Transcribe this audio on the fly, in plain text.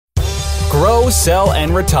Grow, Sell,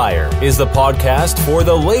 and Retire is the podcast for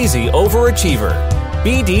the lazy overachiever.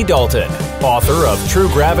 B.D. Dalton, author of True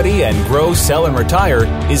Gravity and Grow, Sell, and Retire,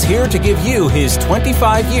 is here to give you his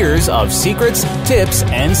 25 years of secrets, tips,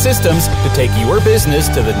 and systems to take your business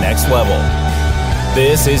to the next level.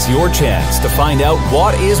 This is your chance to find out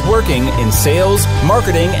what is working in sales,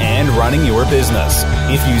 marketing, and running your business.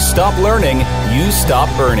 If you stop learning, you stop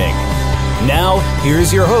burning. Now,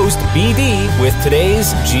 here's your host, BD, with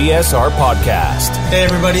today's GSR podcast. Hey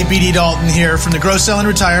everybody, BD Dalton here from the Grow, Sell, and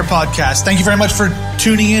Retire podcast. Thank you very much for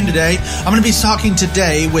tuning in today. I'm going to be talking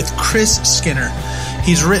today with Chris Skinner.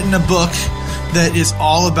 He's written a book that is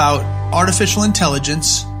all about artificial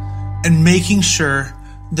intelligence and making sure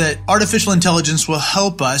that artificial intelligence will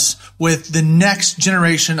help us with the next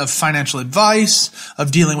generation of financial advice, of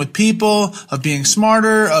dealing with people, of being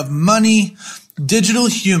smarter, of money. Digital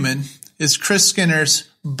Human is Chris Skinner's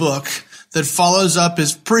book that follows up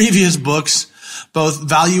his previous books, both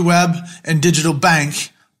Value Web and Digital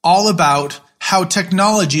Bank, all about how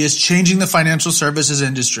technology is changing the financial services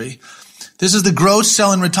industry. This is the Grow,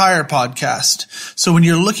 Sell, and Retire podcast. So when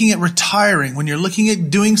you're looking at retiring, when you're looking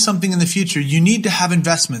at doing something in the future, you need to have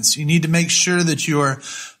investments. You need to make sure that you're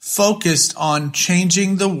focused on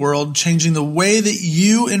changing the world, changing the way that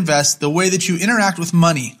you invest, the way that you interact with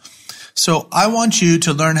money. So I want you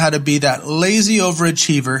to learn how to be that lazy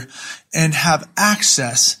overachiever and have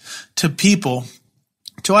access to people,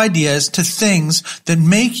 to ideas, to things that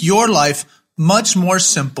make your life much more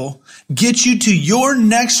simple, get you to your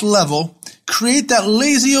next level, create that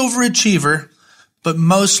lazy overachiever, but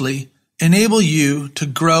mostly enable you to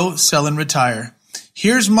grow, sell, and retire.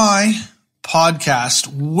 Here's my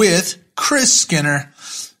podcast with Chris Skinner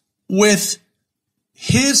with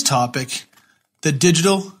his topic, the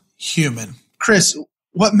digital human. Chris,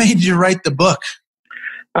 what made you write the book?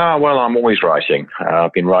 Well, I'm always writing.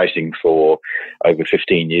 I've been writing for over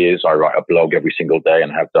 15 years. I write a blog every single day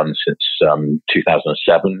and have done since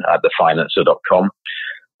 2007 at thefinancer.com.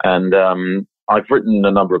 And I've written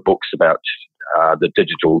a number of books about the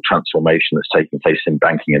digital transformation that's taking place in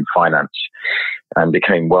banking and finance, and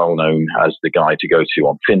became well known as the guy to go to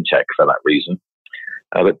on fintech for that reason.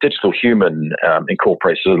 But Digital Human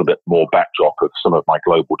incorporates a little bit more backdrop of some of my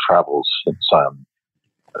global travels since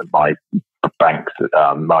my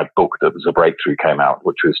book that was a breakthrough came out,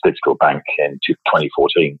 which was Digital Bank in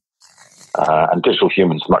 2014. And Digital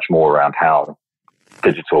Human is much more around how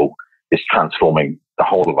digital is transforming the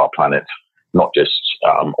whole of our planet, not just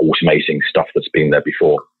automating stuff that's been there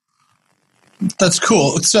before. That's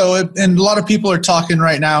cool. So, and a lot of people are talking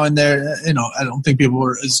right now, and they're, I don't think people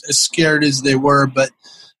were as scared as they were, but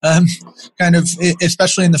kind of,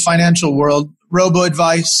 especially in the financial world,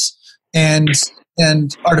 robo-advice and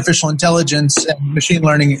artificial intelligence and machine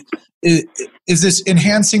learning. Is this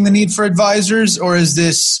enhancing the need for advisors, or is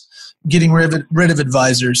this getting rid of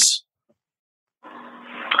advisors?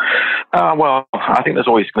 Well, I think there's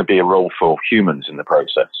always going to be a role for humans in the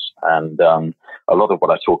process. And a lot of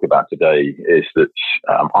what I talk about today is that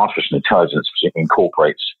artificial intelligence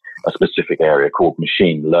incorporates a specific area called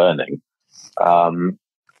machine learning,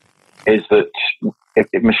 is that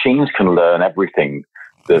if machines can learn everything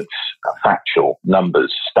that's factual,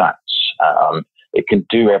 numbers, stats, it can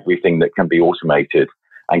do everything that can be automated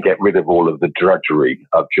and get rid of all of the drudgery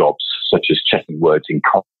of jobs, such as checking words in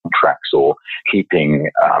contracts or keeping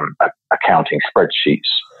accounting spreadsheets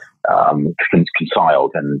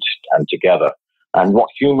conciled and together. And what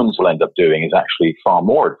humans will end up doing is actually far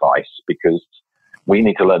more advice, because we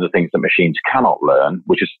need to learn the things that machines cannot learn,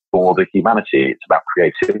 which is for the humanity. It's about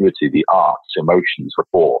creativity, the arts, emotions,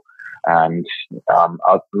 rapport. And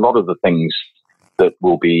a lot of the things that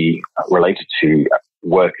will be related to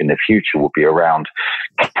work in the future will be around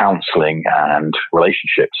counseling and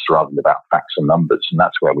relationships rather than about facts and numbers. And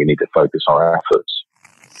that's where we need to focus our efforts.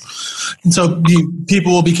 And so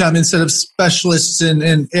people will become, instead of specialists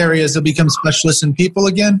in areas, they'll become specialists in people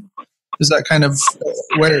again? Is that kind of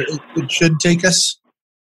where it should take us?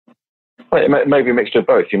 Well, it may be a mixture of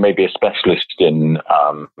both. You may be a specialist in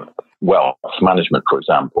wealth management, for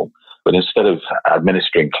example, but instead of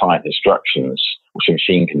administering client instructions, which a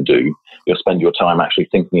machine can do, you'll spend your time actually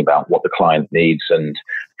thinking about what the client needs and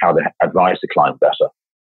how to advise the client better.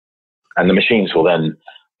 And the machines will then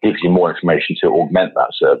give you more information to augment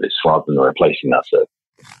that service rather than replacing that service.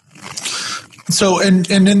 So, and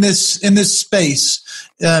in this space,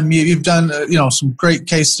 you've done some great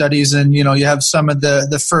case studies, and you have some of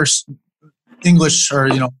the first English or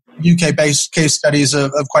UK-based case studies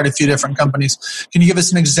of quite a few different companies. Can you give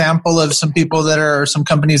us an example of some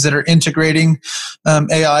companies that are integrating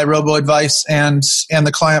AI robo-advice and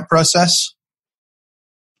the client process?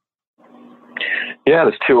 Yeah,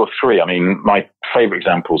 there's two or three. I mean, my favorite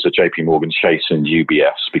examples are JP Morgan Chase and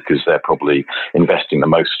UBS because they're probably investing the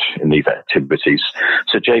most in these activities.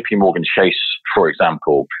 So JP Morgan Chase, for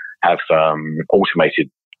example, have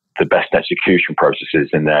automated the best execution processes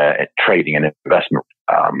in their trading and investment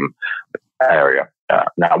area.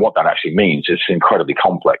 Now, what that actually means is an incredibly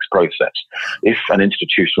complex process. If an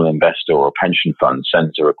institutional investor or a pension fund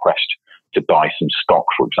sends a request to buy some stock,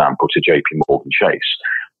 for example, to JP Morgan Chase,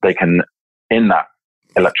 they can, in that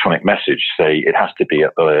electronic message, say it has to be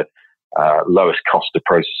at the lowest cost of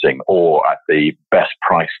processing, or at the best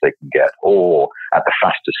price they can get, or at the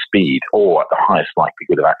fastest speed, or at the highest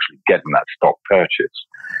likelihood of actually getting that stock purchase.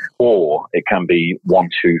 Or it can be 1,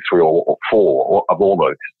 2, 3, or 4 of all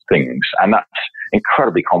those things. And that's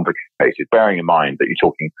incredibly complicated, bearing in mind that you're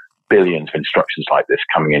talking billions of instructions like this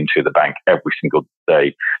coming into the bank every single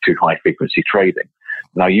day through high frequency trading.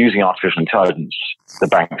 Now, using artificial intelligence, the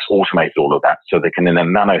banks automated all of that so they can, in a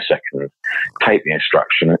nanosecond, take the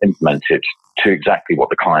instruction and implement it to exactly what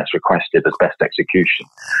the clients requested as best execution.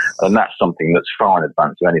 And that's something that's far in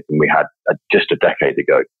advance of anything we had just a decade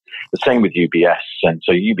ago. The same with UBS. And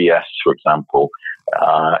so UBS, for example,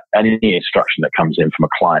 any instruction that comes in from a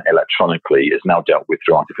client electronically is now dealt with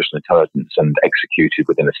through artificial intelligence and executed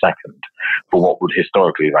within a second for what would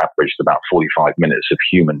historically have averaged about 45 minutes of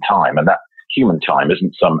human time. And that human time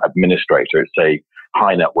isn't some administrator, it's a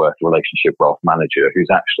high net worth relationship wealth manager who's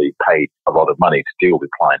actually paid a lot of money to deal with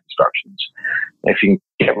client instructions. If you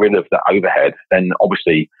can get rid of that overhead, then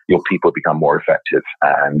obviously your people become more effective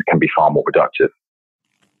and can be far more productive.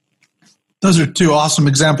 Those are two awesome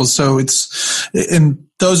examples. So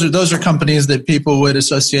those are companies that people would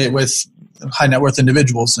associate with high net worth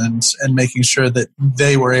individuals and making sure that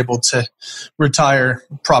they were able to retire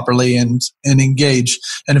properly and engage.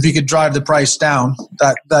 And if you could drive the price down,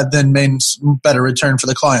 that then means better return for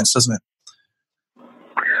the clients, doesn't it?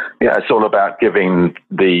 Yeah, it's all about giving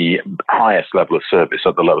the highest level of service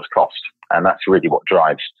at the lowest cost. And that's really what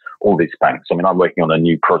drives all these banks. I mean, I'm working on a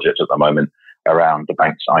new project at the moment around the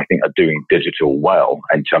banks I think are doing digital well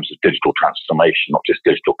in terms of digital transformation, not just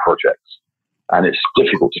digital projects. And it's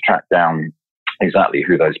difficult to track down exactly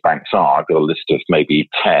who those banks are. I've got a list of maybe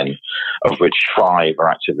 10, of which 5 are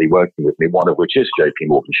actively working with me, one of which is JP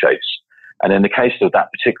Morgan Chase. And in the case of that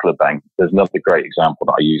particular bank, there's another great example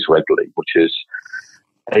that I use regularly, which is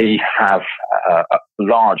they have a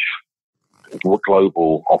large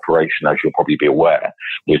global operation, as you'll probably be aware,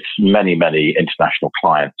 with many, many international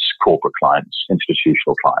clients, corporate clients,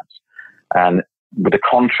 institutional clients. And with the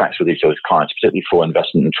contracts with each of those clients, particularly for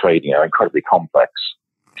investment and trading, are incredibly complex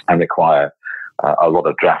and require a lot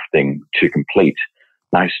of drafting to complete.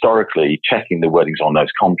 Now, historically, checking the wordings on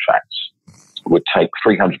those contracts would take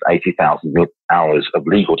 380,000 hours of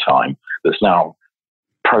legal time that's now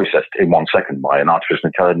processed in 1 second by an artificial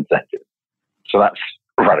intelligence engine. So that's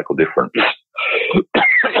a radical difference.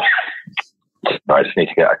 I just need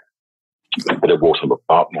to get a bit of water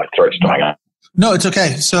up. My throat's drying out. No, it's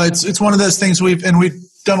okay. So it's one of those things we've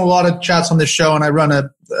done a lot of chats on this show, and I run a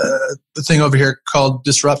thing over here called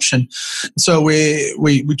Disruption. So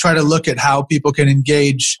we try to look at how people can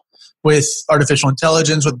engage with artificial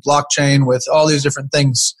intelligence, with blockchain, with all these different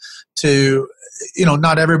things to,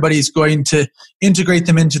 not everybody's going to integrate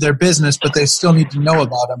them into their business, but they still need to know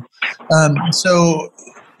about them. So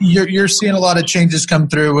you're seeing a lot of changes come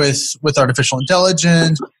through with artificial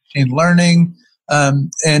intelligence, machine learning.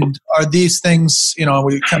 And are these things,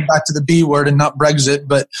 we come back to the B word and not Brexit,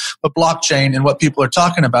 but blockchain and what people are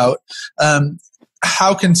talking about.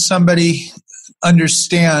 How can somebody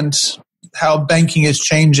understand how banking is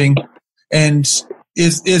changing, and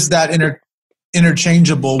is that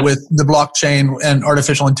interchangeable with the blockchain and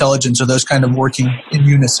artificial intelligence? Are those kind of working in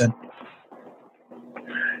unison?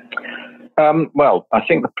 Well, I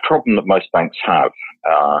think the problem that most banks have,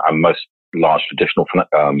 and most large traditional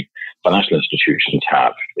financial institutions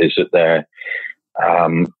have, is that they're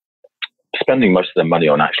spending most of their money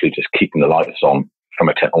on actually just keeping the lights on from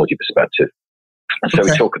a technology perspective. And so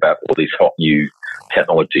we talk about all these hot new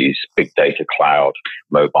technologies: big data, cloud,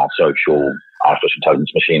 mobile, social, artificial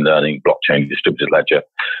intelligence, machine learning, blockchain, distributed ledger.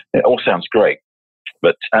 It all sounds great,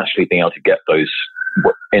 but actually being able to get those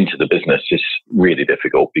into the business is really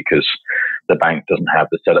difficult because the bank doesn't have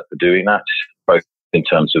the setup for doing that, both in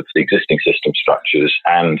terms of the existing system structures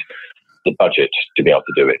and the budget to be able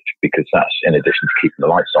to do it, because that's in addition to keeping the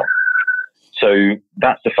lights on. So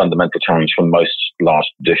that's the fundamental challenge for most large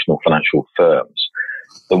traditional financial firms.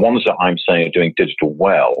 The ones that I'm saying are doing digital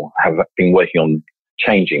well have been working on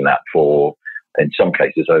changing that for, in some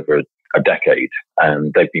cases, over a decade,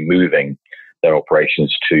 and they've been moving their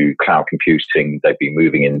operations to cloud computing. They've been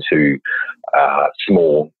moving into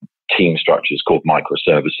small team structures called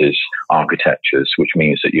microservices architectures, which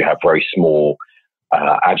means that you have very small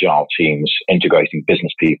agile teams integrating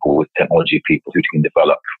business people with technology people who can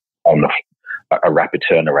develop on a rapid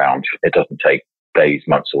turnaround. It doesn't take days,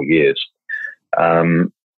 months, or years.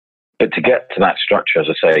 But to get to that structure, as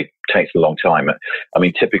I say, takes a long time. I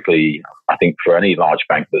mean, typically, I think for any large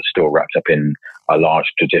bank that's still wrapped up in a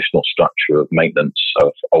large traditional structure of maintenance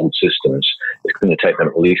of old systems, it's going to take them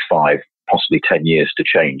at least 5, possibly 10 years to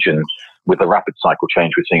change. And with the rapid cycle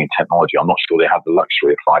change we're seeing in technology, I'm not sure they have the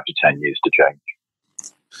luxury of 5 to 10 years to change.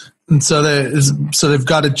 And so they've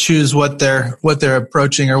got to choose what they're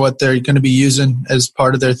approaching or what they're going to be using as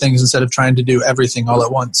part of their things instead of trying to do everything all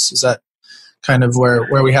at once. Is that kind of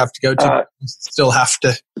where we have to go to? Still have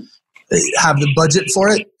to have the budget for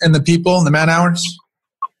it and the people and the man hours?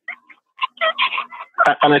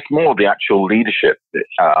 And it's more the actual leadership.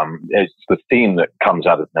 It's the theme that comes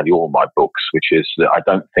out of nearly all my books, which is that I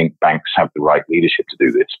don't think banks have the right leadership to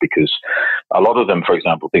do this, because a lot of them, for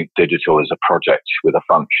example, think digital is a project with a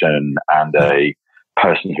function and a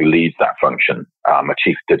person who leads that function, a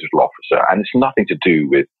chief digital officer. And it's nothing to do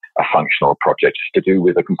with a functional project. It's to do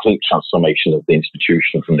with a complete transformation of the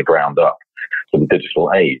institution from the ground up to the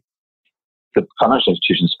digital age. The financial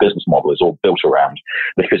institution's business model is all built around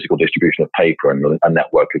the physical distribution of paper and a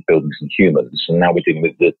network of buildings and humans. And now we're dealing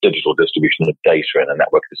with the digital distribution of data and a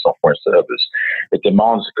network of software and servers. It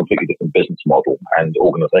demands a completely different business model and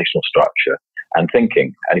organizational structure and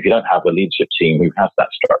thinking. And if you don't have a leadership team who has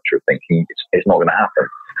that structure of thinking, it's not going to happen.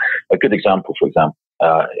 A good example, for example,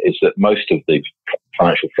 is that most of the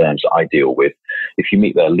financial firms that I deal with, if you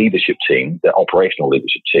meet their leadership team, their operational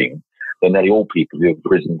leadership team, they're nearly all people who have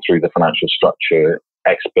risen through the financial structure,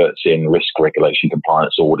 experts in risk, regulation,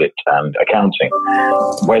 compliance, audit, and accounting.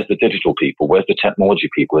 Where's the digital people? Where's the technology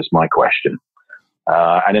people is my question.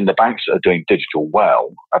 And in the banks that are doing digital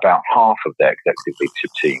well, about half of their executive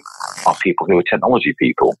leadership team are people who are technology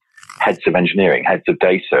people, heads of engineering, heads of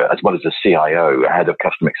data, as well as a CIO, a head of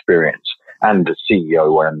customer experience, and a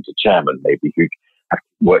CEO and a chairman, maybe, who have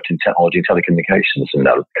worked in technology and telecommunications in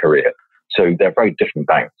their career. So they're very different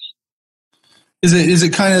banks. Is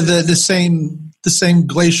it kind of the same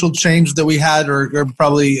glacial change that we had, or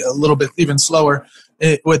probably a little bit even slower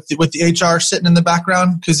with the HR sitting in the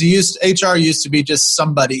background? Because HR used to be just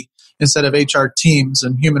somebody instead of HR teams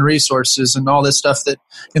and human resources and all this stuff that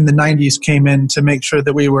in the 90s came in to make sure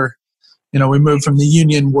that we were, we moved from the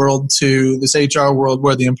union world to this HR world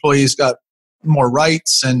where the employees got more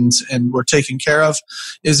rights and were taken care of.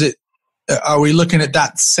 Are we looking at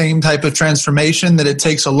that same type of transformation, that it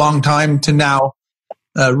takes a long time to now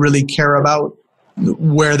really care about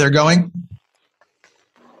where they're going?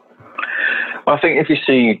 Well, I think if you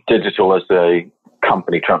see digital as a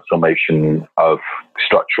company transformation of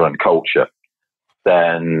structure and culture,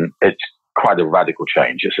 then it's quite a radical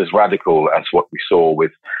change. It's as radical as what we saw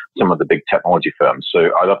with some of the big technology firms.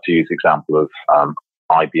 So I love to use the example of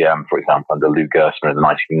IBM, for example, under Lou Gerstner in the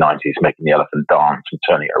 1990s, making the elephant dance and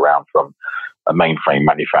turning it around from a mainframe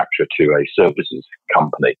manufacturer to a services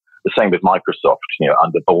company. The same with Microsoft.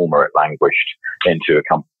 Under Ballmer, it languished into a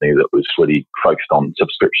company that was really focused on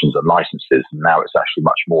subscriptions and licenses. And now it's actually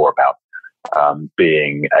much more about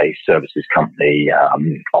being a services company,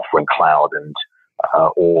 offering cloud and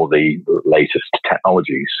all the latest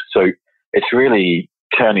technologies. So it's really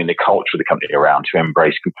turning the culture of the company around to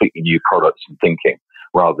embrace completely new products and thinking,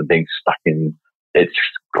 rather than being stuck in its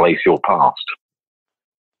glacial past.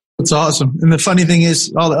 That's awesome. And the funny thing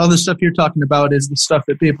is, all the other stuff you're talking about is the stuff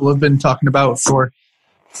that people have been talking about for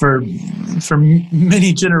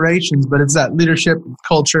many generations, but it's that leadership,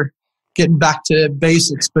 culture, getting back to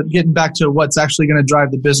basics, but getting back to what's actually going to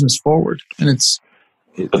drive the business forward. And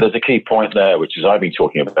but there's a key point there, which is I've been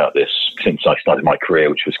talking about this since I started my career,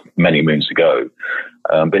 which was many moons ago.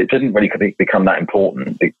 But it didn't really become that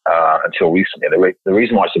important until recently. The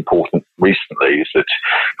reason why it's important recently is that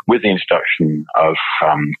with the introduction of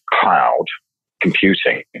cloud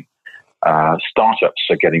computing, startups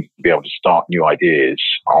are getting to be able to start new ideas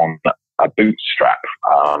on a bootstrap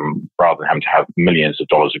rather than having to have millions of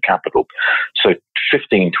dollars of capital. So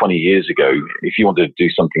 15, 20 years ago, if you wanted to do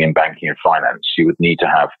something in banking and finance, you would need to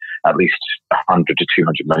have at least $100 to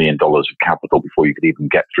 $200 million of capital before you could even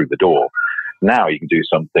get through the door. Now you can do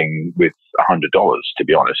something with $100, to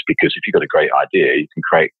be honest, because if you've got a great idea, you can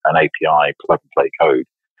create an API, plug-and-play code,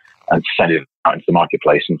 and send it out into the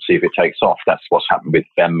marketplace and see if it takes off. That's what's happened with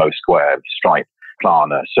Venmo, Square, Stripe,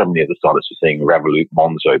 Klarna. So many of the startups are seeing Revolut,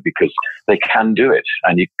 Monzo, because they can do it.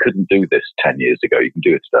 And you couldn't do this 10 years ago. You can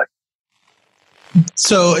do it today.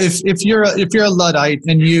 So if you're a Luddite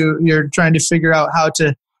and you're trying to figure out how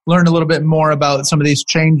to learn a little bit more about some of these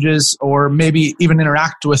changes, or maybe even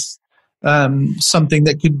interact with something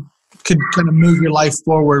that could kind of move your life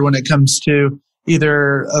forward when it comes to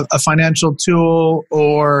either a financial tool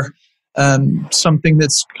or something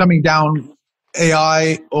that's coming down,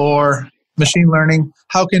 AI or machine learning?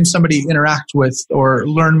 How can somebody interact with or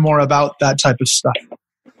learn more about that type of stuff?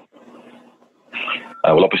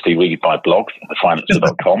 Well, obviously read my blog,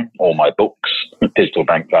 thefinancer.com, all my books, Digital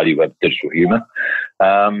Bank Value, Web Digital Human.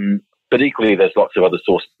 But equally, there's lots of other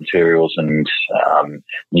source materials and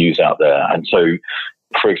news out there. And so,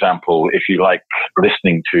 for example, if you like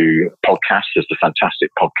listening to podcasts, there's a fantastic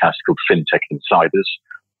podcast called FinTech Insiders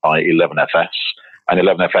by 11FS. And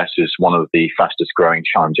 11FS is one of the fastest growing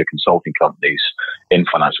challenger consulting companies in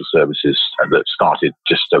financial services that started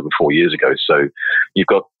just over 4 years ago. So you've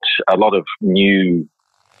got a lot of new,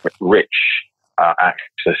 rich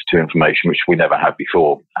access to information, which we never had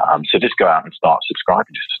before. So just go out and start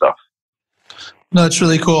subscribing to stuff. No, that's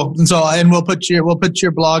really cool. And we'll put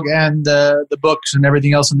your blog and the books and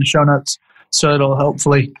everything else in the show notes. So it'll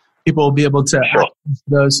hopefully people will be able to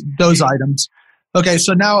access those items. Okay,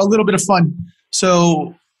 so now a little bit of fun.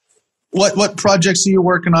 So what projects are you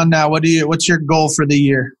working on now? What's your goal for the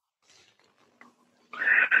year?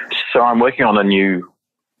 So I'm working on a new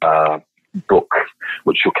book,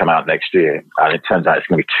 which will come out next year. And it turns out it's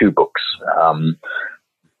going to be 2 books.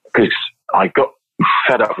 Because I got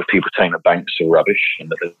fed up with people saying that banks are rubbish and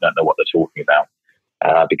that they don't know what they're talking about.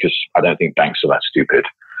 Because I don't think banks are that stupid.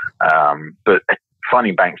 But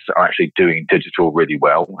finding banks that are actually doing digital really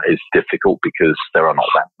well is difficult because there are not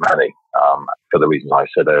that many, for the reasons I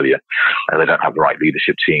said earlier. They don't have the right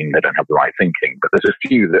leadership team. They don't have the right thinking. But there's a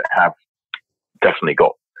few that have definitely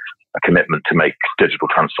got a commitment to make digital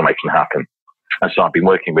transformation happen. And so I've been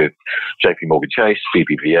working with JP Morgan Chase,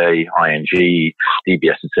 BBVA, ING,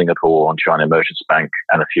 DBS in Singapore, on China Merchants Bank,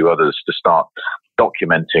 and a few others to start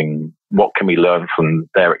documenting what can we learn from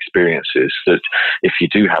their experiences, that if you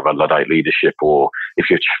do have a Luddite leadership or if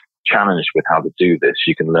you're challenged with how to do this,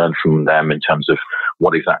 you can learn from them in terms of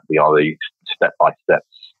what exactly are the step-by-step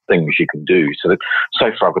things you can do. So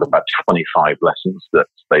far I've got about 25 lessons that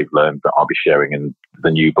they've learned that I'll be sharing in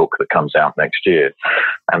the new book that comes out next year.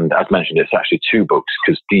 And as mentioned, it's actually 2 books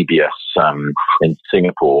because DBS in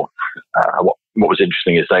Singapore, what was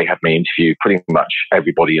interesting is they had me interview pretty much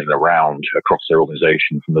everybody in the round across their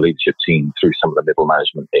organization, from the leadership team through some of the middle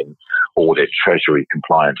management in audit, treasury,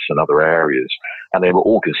 compliance, and other areas. And they were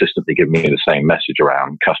all consistently giving me the same message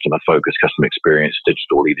around customer focus, customer experience,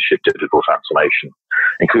 digital leadership, digital transformation,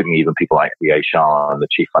 including even people like the HR and the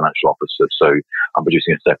chief financial officer. So I'm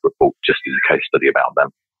producing a separate book just as a case study about them.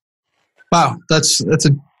 Wow, that's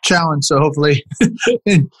a challenge. So hopefully,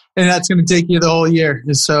 and that's going to take you the whole year.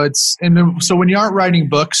 So so when you aren't writing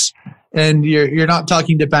books and you're not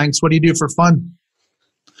talking to banks, what do you do for fun?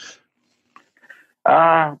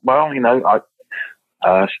 Well,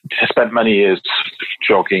 I spent many years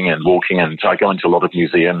jogging and walking, and I go into a lot of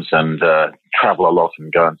museums and travel a lot and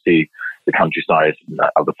go and see the countryside and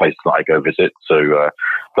other places that I go visit. So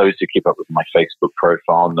those who keep up with my Facebook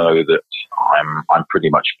profile know that I'm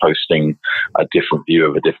pretty much posting a different view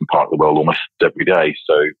of a different part of the world almost every day.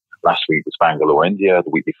 So last week was Bangalore, India.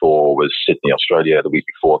 The week before was Sydney, Australia. The week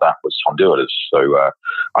before that was Honduras. So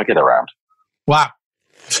I get around. Wow.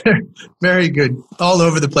 Very good. All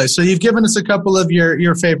over the place. So you've given us a couple of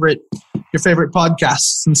your favorite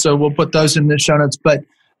podcasts, and so we'll put those in the show notes. But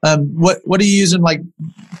what are you using, like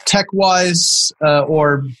tech wise,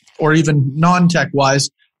 or even non-tech wise,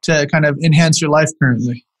 to kind of enhance your life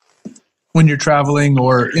currently when you're traveling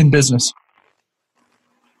or in business?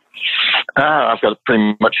 I've got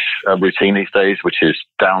pretty much a routine these days, which is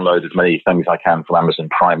download as many things as I can from Amazon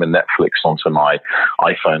Prime and Netflix onto my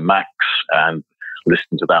iPhone Max and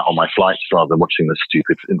listen to that on my flights rather than watching the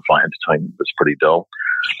stupid in-flight entertainment that's pretty dull.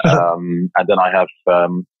 And then I have,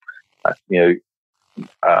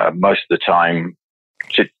 most of the time,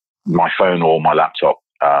 my phone or my laptop.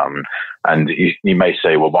 And you may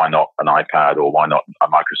say, well, why not an iPad or why not a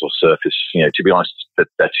Microsoft Surface? To be honest,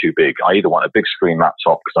 they're too big. I either want a big screen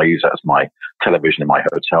laptop because I use that as my television in my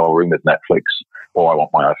hotel room with Netflix, or I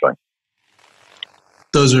want my iPhone.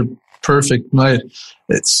 Those are perfect. I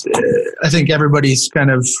think everybody's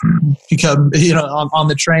kind of become, on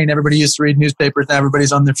the train, everybody used to read newspapers, now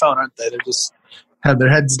everybody's on their phone, aren't they? They just have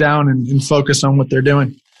their heads down and focus on what they're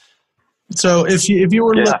doing. So if you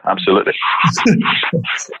were, absolutely,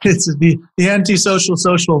 it's the anti-social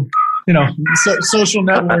social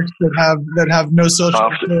networks that have no social.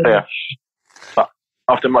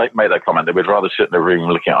 After make that comment, that we'd rather sit in the room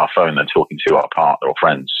looking at our phone than talking to our partner or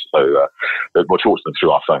friends. So we'll talk to them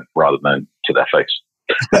through our phone rather than to their face.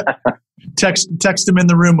 text him in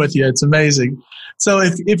the room with you. It's amazing. So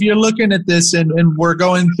if you're looking at this and we're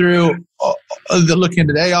going through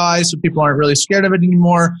looking at AI, so people aren't really scared of it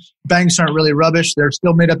anymore. Banks aren't really rubbish. They're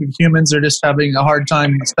still made up of humans. They're just having a hard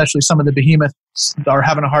time, especially some of the behemoths are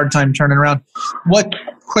having a hard time turning around. What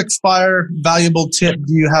quick fire, valuable tip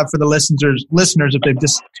do you have for the listeners if they've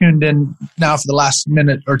just tuned in now for the last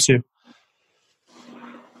minute or two?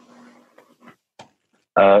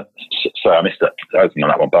 Sorry, I missed the opening on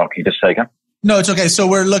that one, Bart. Can you just say again? No, it's okay. So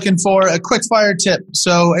we're looking for a quick fire tip.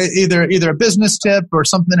 So either a business tip or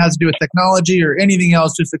something that has to do with technology or anything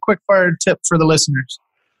else, just a quick fire tip for the listeners.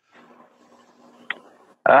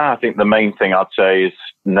 I think the main thing I'd say is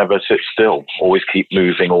never sit still. Always keep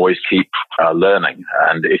moving, always keep learning.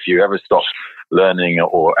 And if you ever stop learning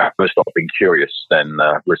or ever stop being curious, then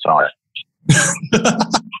retire.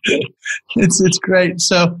 It's great.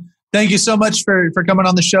 So thank you so much for coming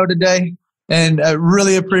on the show today. And I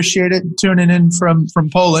really appreciate it, tuning in from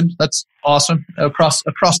Poland. That's awesome, across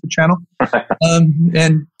the channel.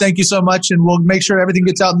 And thank you so much. And we'll make sure everything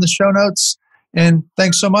gets out in the show notes. And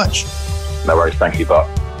thanks so much. No worries. Thank you, Bart.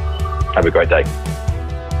 Have a great day.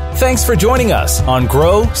 Thanks for joining us on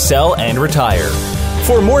Grow, Sell, and Retire.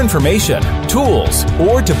 For more information, tools,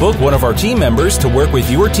 or to book one of our team members to work with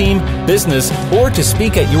your team, business, or to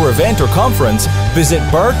speak at your event or conference, visit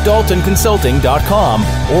bartdaltonconsulting.com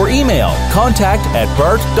or email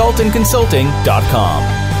contact@bartdaltonconsulting.com.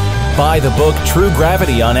 Buy the book True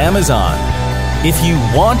Gravity on Amazon. If you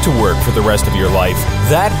want to work for the rest of your life,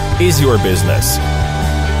 that is your business.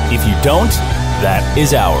 If you don't, that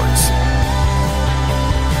is ours.